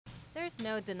There's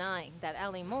no denying that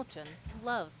Allie Molchen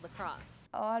loves lacrosse.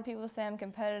 A lot of people say I'm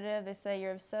competitive. They say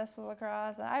you're obsessed with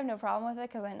lacrosse. I have no problem with it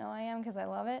because I know I am, because I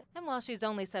love it. And while she's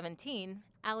only 17,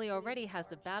 Allie already has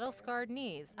the battle-scarred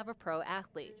knees of a pro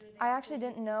athlete. I actually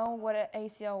didn't know what an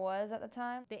ACL was at the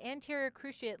time. The anterior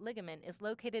cruciate ligament is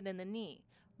located in the knee,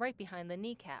 right behind the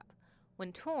kneecap.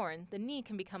 When torn, the knee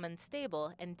can become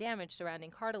unstable and damage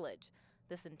surrounding cartilage.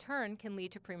 This in turn can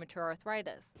lead to premature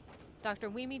arthritis.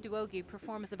 Dr. Wimi Duogi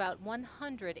performs about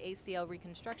 100 ACL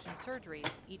reconstruction surgeries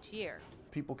each year.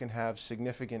 People can have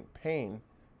significant pain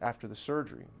after the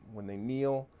surgery, when they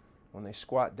kneel, when they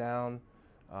squat down,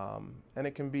 and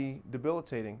it can be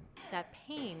debilitating. That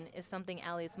pain is something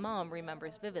Allie's mom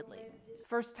remembers vividly.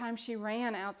 First time she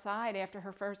ran outside after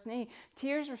her first knee,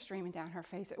 tears were streaming down her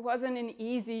face. It wasn't an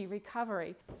easy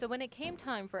recovery. So when it came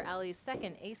time for Allie's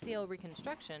second ACL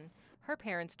reconstruction, her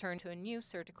parents turned to a new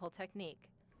surgical technique.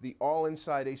 The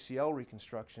all-inside ACL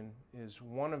reconstruction is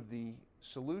one of the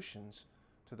solutions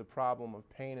to the problem of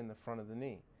pain in the front of the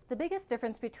knee. The biggest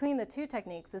difference between the two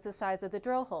techniques is the size of the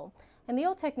drill hole. In the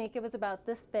old technique, it was about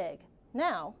this big.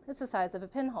 Now, it's the size of a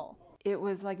pinhole. It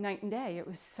was like night and day. It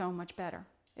was so much better.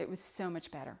 It was so much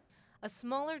better. A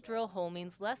smaller drill hole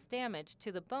means less damage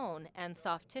to the bone and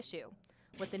soft tissue.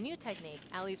 With the new technique,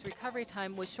 Allie's recovery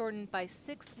time was shortened by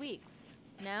 6 weeks.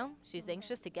 Now, she's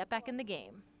anxious to get back in the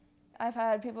game. I've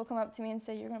had people come up to me and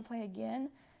say, "You're going to play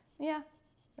again?" Yeah.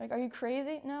 Like, are you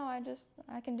crazy? No,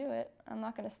 I can do it. I'm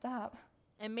not going to stop.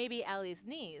 And maybe Allie's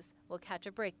knees will catch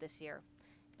a break this year.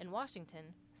 In Washington,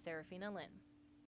 Serafina Lynn.